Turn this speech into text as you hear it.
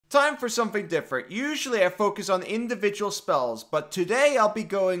Time for something different. Usually I focus on individual spells, but today I'll be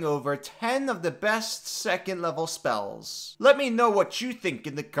going over 10 of the best second level spells. Let me know what you think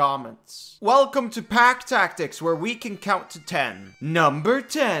in the comments. Welcome to Pack Tactics, where we can count to 10. Number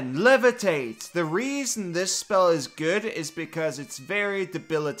 10, Levitate. The reason this spell is good is because it's very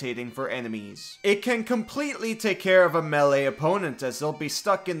debilitating for enemies. It can completely take care of a melee opponent, as they'll be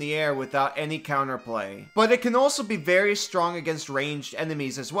stuck in the air without any counterplay. But it can also be very strong against ranged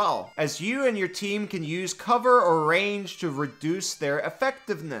enemies as well, as you and your team can use cover or range to reduce their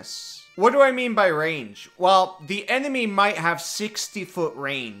effectiveness. What do I mean by range? Well, the enemy might have 60-foot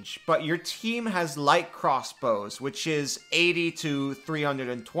range, but your team has light crossbows, which is 80 to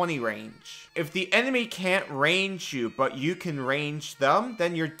 320 range. If the enemy can't range you, but you can range them,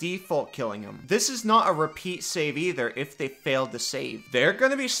 then you're default killing them. This is not a repeat save either if they fail to save. They're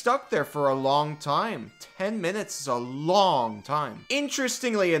gonna be stuck there for a long time. 10 minutes is a long time.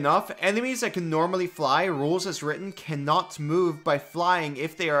 Interestingly enough, enemies that can normally fly, rules as written, cannot move by flying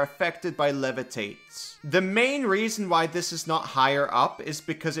if they are affected by levitates. The main reason why this is not higher up is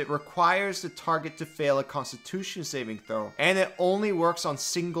because it requires the target to fail a constitution saving throw, and it only works on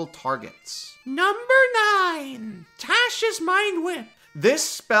single targets. Number 9, Tash's Mind Whip. This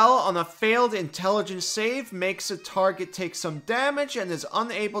spell on a failed intelligence save makes a target take some damage and is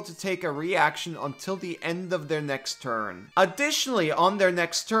unable to take a reaction until the end of their next turn. Additionally, on their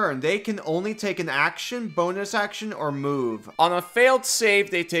next turn, they can only take an action, bonus action, or move. On a failed save,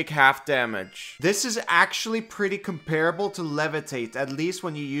 they take half damage. This is actually pretty comparable to Levitate, at least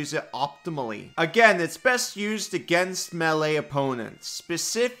when you use it optimally. Again, it's best used against melee opponents,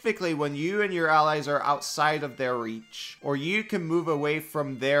 specifically when you and your allies are outside of their reach, or you can move away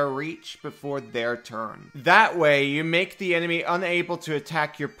from their reach before their turn. That way, you make the enemy unable to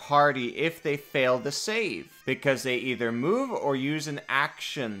attack your party if they fail to save, because they either move or use an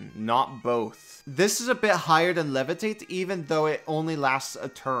action, not both. This is a bit higher than Levitate, even though it only lasts a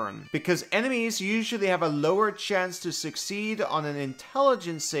turn, because enemies usually have a lower chance to succeed on an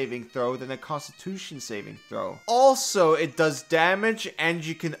intelligence saving throw than a constitution saving throw. Also, it does damage and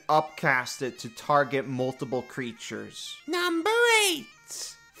you can upcast it to target multiple creatures. Number 8.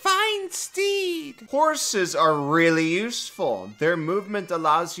 Find Steed. Horses are really useful. Their movement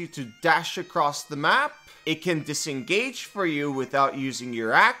allows you to dash across the map. It can disengage for you without using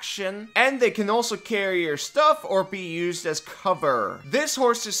your action, and they can also carry your stuff or be used as cover. This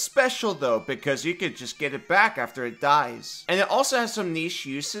horse is special though, because you could just get it back after it dies. And it also has some niche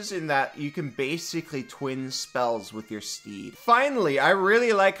uses in that you can basically twin spells with your steed. Finally, I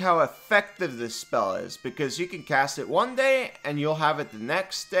really like how effective this spell is, because you can cast it one day and you'll have it the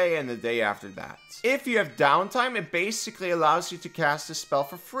next day and the day after that. If you have downtime, it basically allows you to cast a spell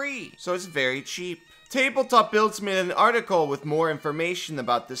for free, so it's very cheap. Tabletop Builds made an article with more information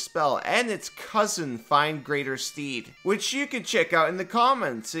about this spell and its cousin, Find Greater Steed, which you can check out in the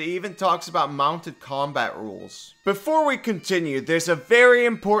comments. It even talks about mounted combat rules. Before we continue, there's a very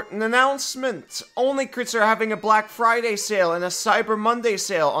important announcement. Only Crits are having a Black Friday sale and a Cyber Monday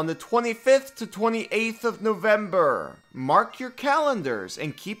sale on the 25th to 28th of November. Mark your calendars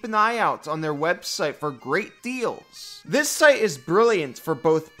and keep an eye out on their website for great deals. This site is brilliant for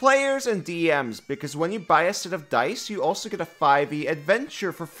both players and DMs because when you buy a set of dice, you also get a 5e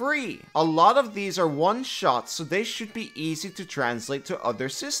adventure for free. A lot of these are one-shots, so they should be easy to translate to other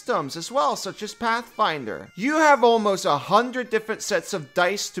systems as well, such as Pathfinder. You have almost 100 different sets of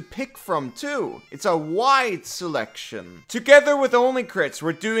dice to pick from too. It's a wide selection. Together with Only Crits,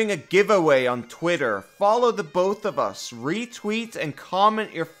 we're doing a giveaway on Twitter. Follow the both of us, retweet and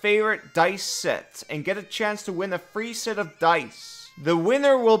comment your favorite dice set, and get a chance to win a free set of dice. The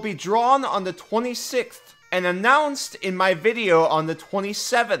winner will be drawn on the 26th and announced in my video on the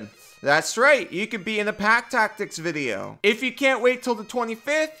 27th. That's right, you could be in a Pack Tactics video. If you can't wait till the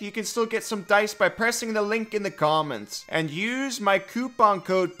 25th, you can still get some dice by pressing the link in the comments and use my coupon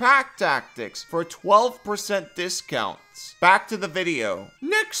code PACKTACTICS for a 12% discount. Back to the video.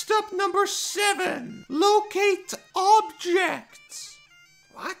 Next up, number 7. Locate objects.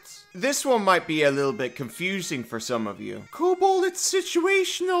 What? This one might be a little bit confusing for some of you. Kobold, it's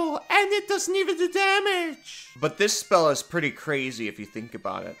situational, and it doesn't even do damage. But this spell is pretty crazy if you think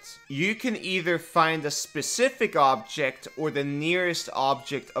about it. You can either find a specific object or the nearest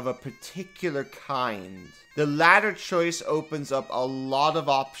object of a particular kind. The latter choice opens up a lot of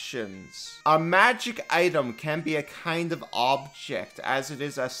options. A magic item can be a kind of object, as it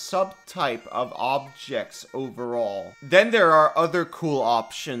is a subtype of objects overall. Then there are other cool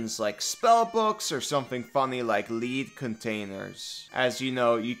options like spell books or something funny like lead containers. As you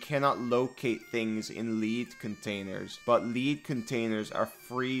know, you cannot locate things in lead containers, but lead containers are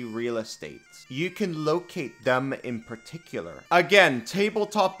free real estate. You can locate them in particular. Again,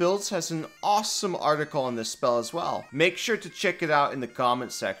 Tabletop Builds has an awesome article on this spell as well. Make sure to check it out in the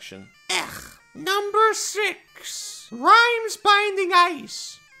comment section. Number 6. Rhymes Binding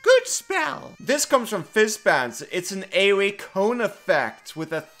Ice. Good spell. This comes from Fizzbands. It's an AoE cone effect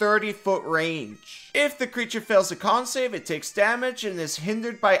with a 30-foot range. If the creature fails a con save, it takes damage and is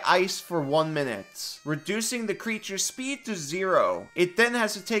hindered by ice for 1 minute, reducing the creature's speed to 0. It then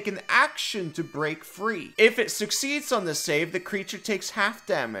has to take an action to break free. If it succeeds on the save, the creature takes half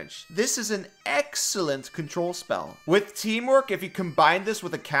damage. This is an excellent control spell. With teamwork, if you combine this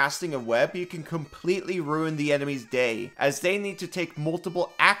with a casting of web, you can completely ruin the enemy's day, as they need to take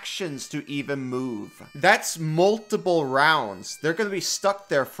multiple actions to even move. That's multiple rounds. They're going to be stuck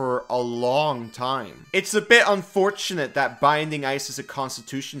there for a long time. It's a bit unfortunate that Binding Ice is a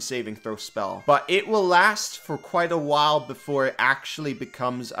Constitution saving throw spell, but it will last for quite a while before it actually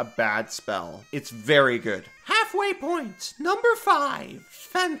becomes a bad spell. It's very good. Halfway point, number 5,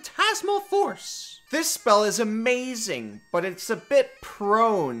 Phantasmal Force. This spell is amazing, but it's a bit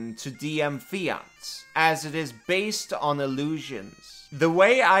prone to DM fiat, as it is based on illusions. The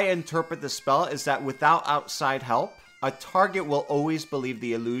way I interpret the spell is that without outside help, a target will always believe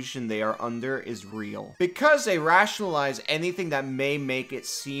the illusion they are under is real, because they rationalize anything that may make it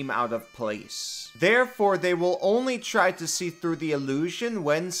seem out of place. Therefore, they will only try to see through the illusion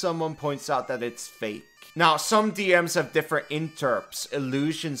when someone points out that it's fake. Now, some DMs have different interps.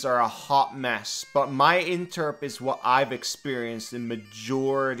 Illusions are a hot mess, but my interp is what I've experienced in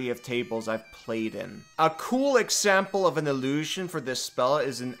majority of tables I've played in. A cool example of an illusion for this spell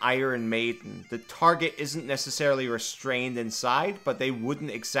is an Iron Maiden. The target isn't necessarily restrained inside, but they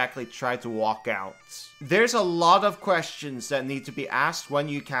wouldn't exactly try to walk out. There's a lot of questions that need to be asked when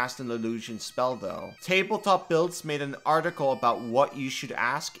you cast an illusion spell though. Tabletop Builds made an article about what you should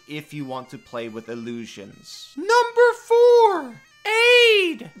ask if you want to play with illusions. Number 4!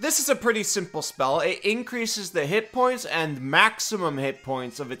 Aid! This is a pretty simple spell. It increases the hit points and maximum hit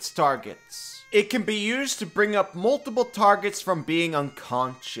points of its targets. It can be used to bring up multiple targets from being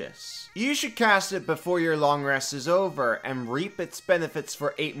unconscious. You should cast it before your long rest is over and reap its benefits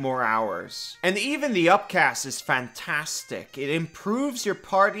for 8 more hours. And even the upcast is fantastic. It improves your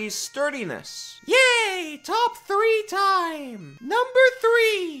party's sturdiness. Yay! Top 3 time! Number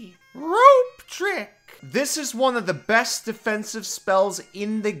 3! Rope Trick! This is one of the best defensive spells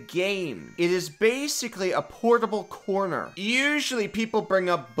in the game. It is basically a portable corner. Usually people bring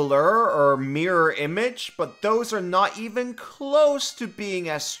up Blur or Mirror Image, but those are not even close to being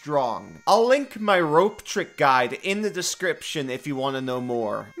as strong. I'll link my Rope Trick guide in the description if you want to know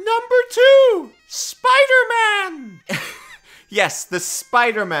more. Number 2! Spider-Man! Yes, the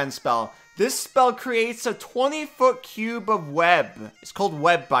Spider-Man spell. This spell creates a 20-foot cube of web. It's called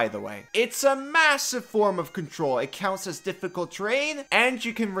web, by the way. It's a massive form of control. It counts as difficult terrain, and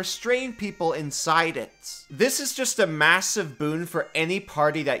you can restrain people inside it. This is just a massive boon for any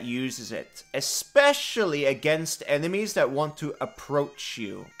party that uses it, especially against enemies that want to approach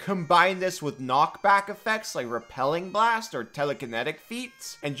you. Combine this with knockback effects like Repelling Blast or Telekinetic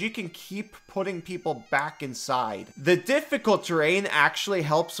Feats, and you can keep putting people back inside. The difficult terrain actually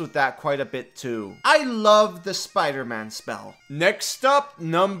helps with that quite a bit too. I love the Spider-Man spell. Next up,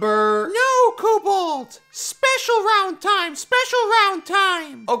 No, Kobold! Special round time! Special round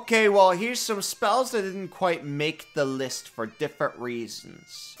time! Okay, well, here's some spells that didn't quite make the list for different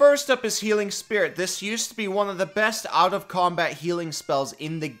reasons. First up is Healing Spirit. This used to be one of the best out-of-combat healing spells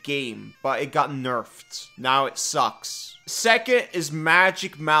in the game, but it got nerfed. Now it sucks. Second is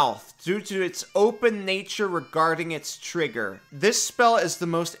Magic Mouth, due to its open nature regarding its trigger. This spell is the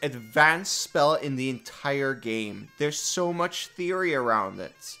most advanced spell in the entire game. There's so much theory around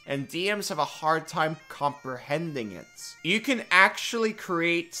it, and DMs have a hard time comprehending it. You can actually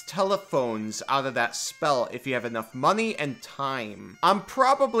create telephones out of that spell if you have enough money and time. I'm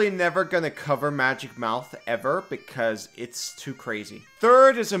probably never gonna cover Magic Mouth ever because it's too crazy.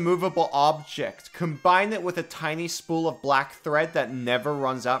 Third is a movable object. Combine it with a tiny spool of black thread that never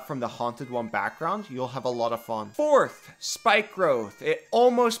runs out from the Haunted One background. You'll have a lot of fun. Fourth, Spike Growth. It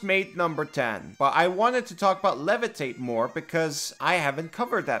almost made number 10, but I wanted to talk about Levitate more because I haven't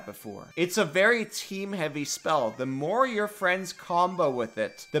covered that before. It's a very team-heavy spell, the more your friends combo with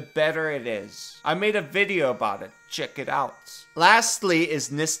it, the better it is. I made a video about it. Check it out. Lastly is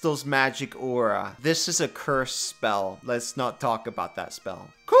Nistel's Magic Aura. This is a curse spell. Let's not talk about that spell.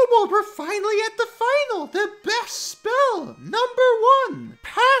 Kobold, we're finally at the final. The best spell. Number 1.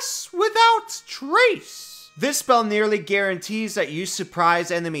 Pass without trace. This spell nearly guarantees that you surprise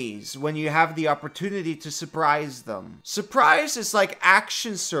enemies when you have the opportunity to surprise them. Surprise is like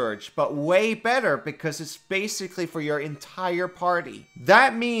Action Surge, but way better because it's basically for your entire party.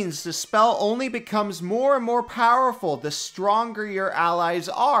 That means the spell only becomes more and more powerful the stronger your allies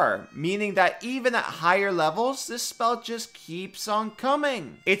are, meaning that even at higher levels, this spell just keeps on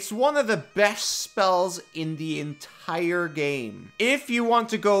coming. It's one of the best spells in the entire game. If you want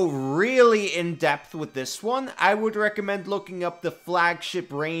to go really in depth with this one, I would recommend looking up the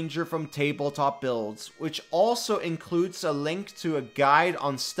Flagship Ranger from Tabletop Builds, which also includes a link to a guide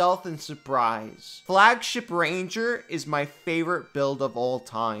on stealth and surprise. Flagship Ranger is my favorite build of all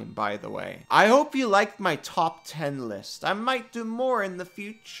time, by the way. I hope you liked my top 10 list. I might do more in the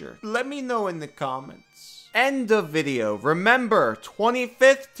future. Let me know in the comments. End of video. Remember,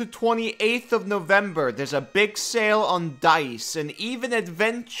 25th to 28th of November, there's a big sale on dice and even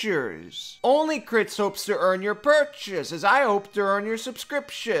adventures. Only Crits hopes to earn your purchase, as I hope to earn your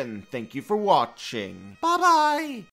subscription. Thank you for watching. Bye-bye.